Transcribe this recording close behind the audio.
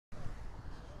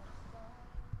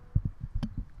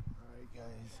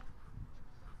guys.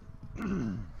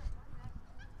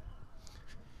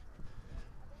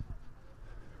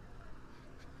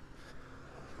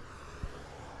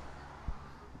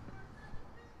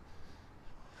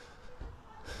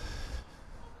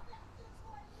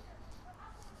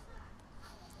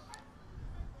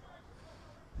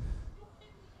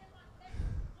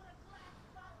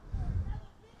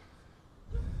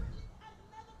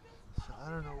 So I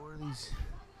don't know where these.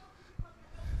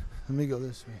 Let me go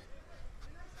this way.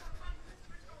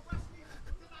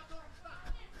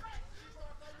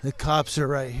 The cops are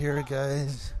right here,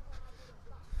 guys.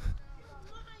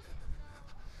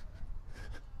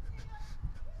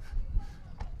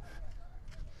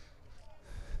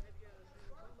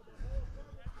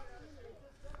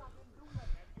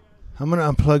 I'm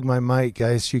gonna unplug my mic,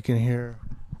 guys, so you can hear.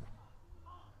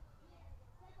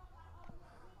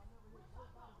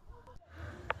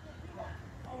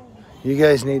 You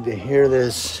guys need to hear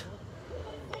this.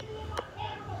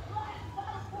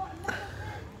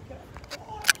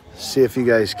 See if you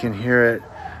guys can hear it.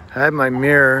 I have my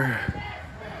mirror.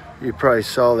 You probably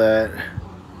saw that.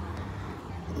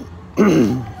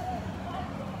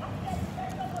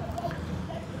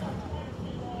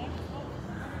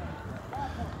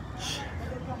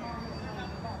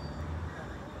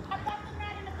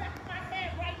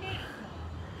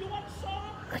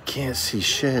 I can't see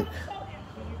shit.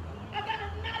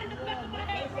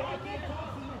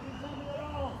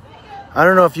 I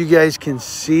don't know if you guys can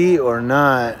see or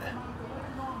not.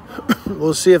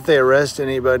 We'll see if they arrest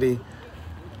anybody.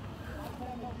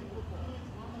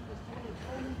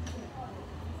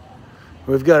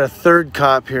 We've got a third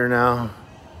cop here now.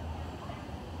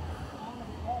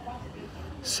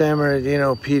 San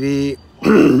Bernardino PD.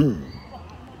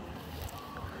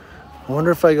 I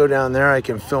wonder if I go down there, I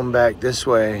can film back this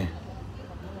way.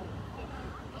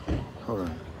 Hold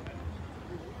on.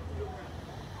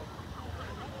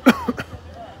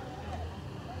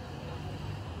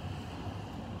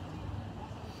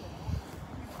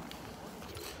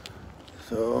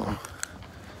 So,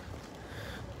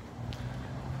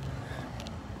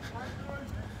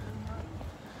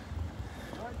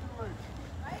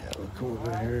 yeah, we'll come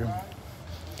over here.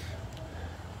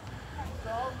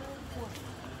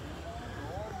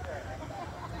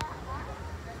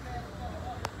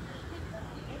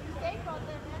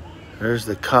 There's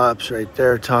the cops right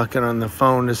there talking on the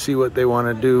phone to see what they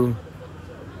want to do.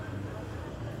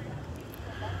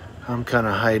 I'm kind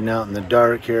of hiding out in the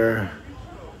dark here.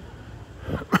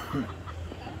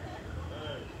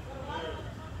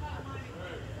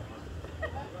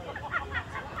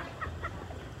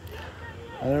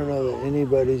 I don't know that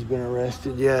anybody's been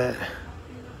arrested yet.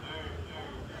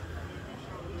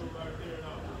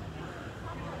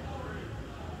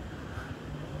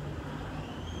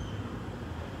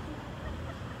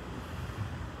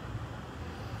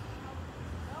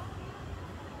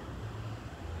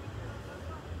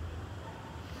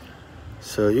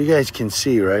 So you guys can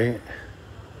see, right?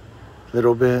 A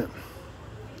little bit.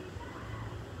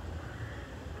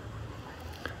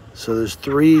 So there's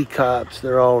 3 cops.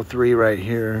 They're all 3 right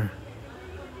here.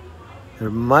 There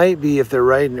might be, if they're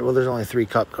riding, well, there's only 3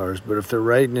 cop cars, but if they're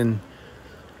riding in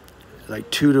like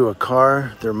 2 to a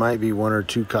car, there might be 1 or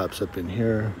 2 cops up in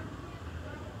here.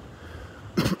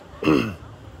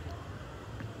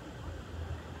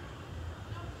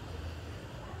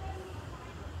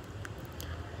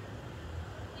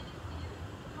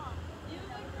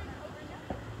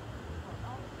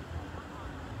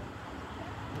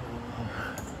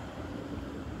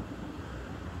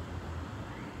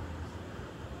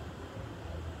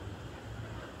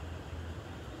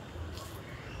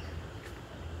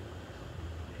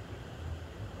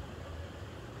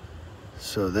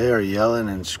 So they are yelling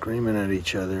and screaming at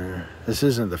each other. This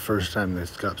isn't the first time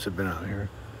these cops have been out here.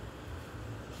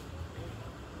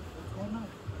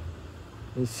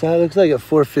 It looks like at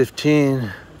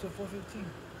 4:15. What's at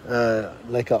 4:15?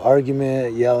 Like an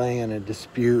argument, yelling, and a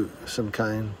dispute of some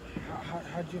kind.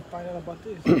 How'd you find out about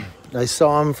this? I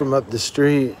saw them from up the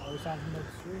street. Oh, you saw them from up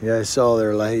the street? Yeah, I saw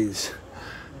their lights.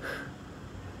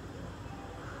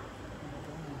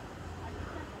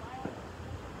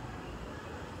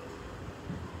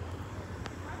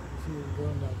 See them going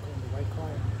in the white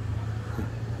car.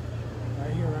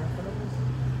 Right here, right in front of us.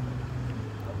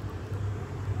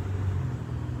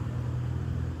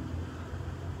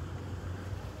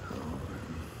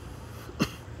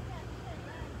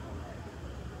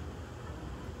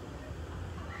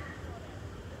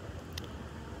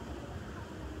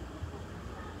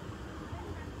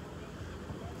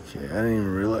 Okay, I didn't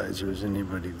even realize there was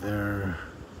anybody there.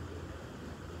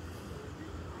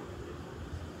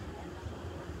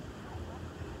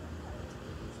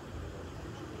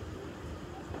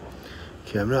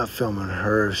 Okay, I'm not filming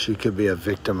her. She could be a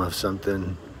victim of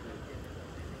something.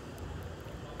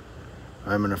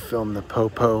 I'm gonna film the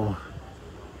popo.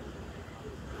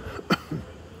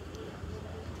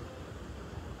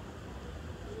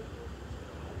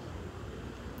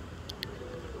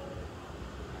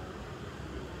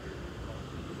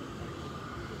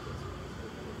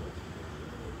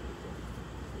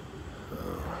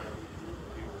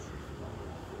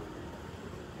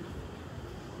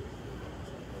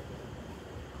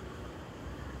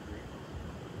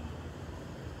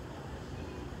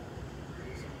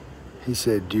 He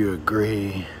said, do you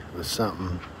agree with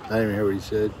something? I didn't even hear what he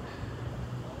said.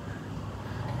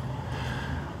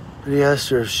 But he asked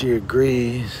her if she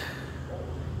agrees.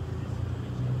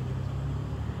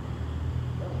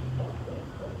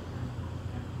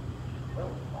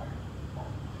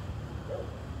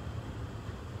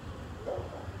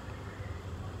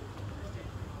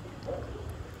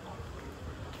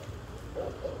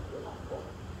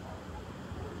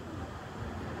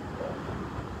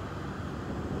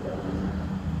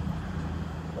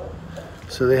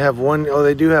 So they have one, oh,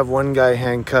 they do have one guy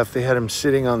handcuffed. They had him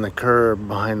sitting on the curb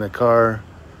behind the car.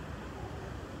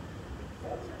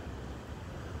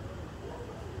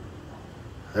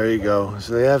 There you go.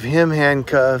 So they have him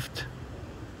handcuffed.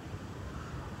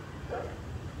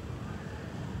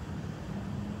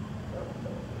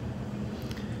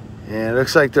 And it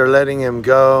looks like they're letting him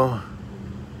go.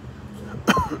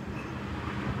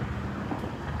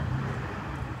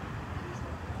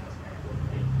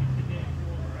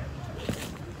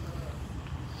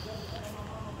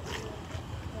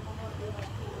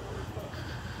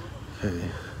 Okay.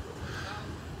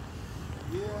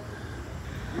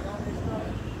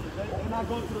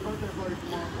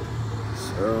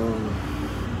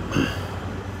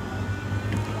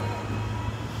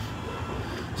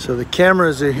 So the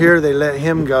cameras are here. They let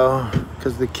him go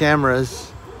because the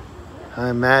cameras, I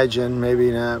imagine,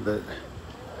 maybe not, but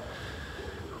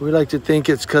we like to think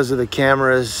it's because of the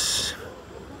cameras.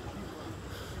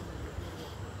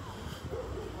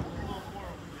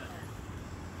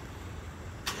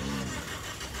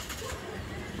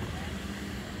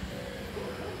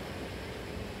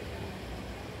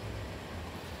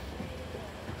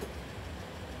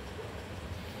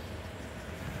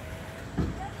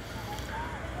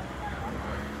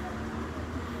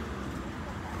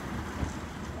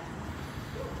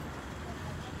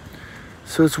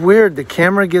 So it's weird, the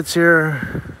camera gets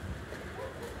here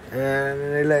and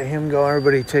then they let him go,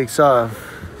 everybody takes off.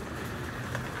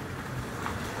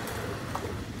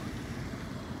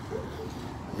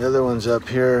 The other one's up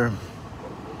here.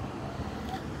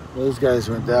 Those guys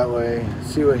went that way.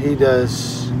 See what he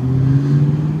does.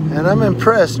 And I'm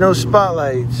impressed, no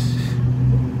spotlights.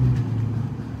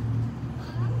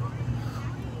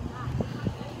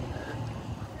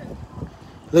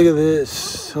 Look at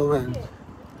this, hold on.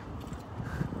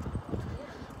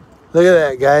 Look at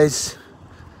that, guys.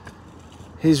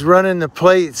 He's running the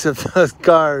plates of those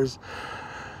cars.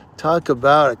 Talk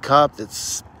about a cop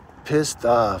that's pissed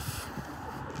off.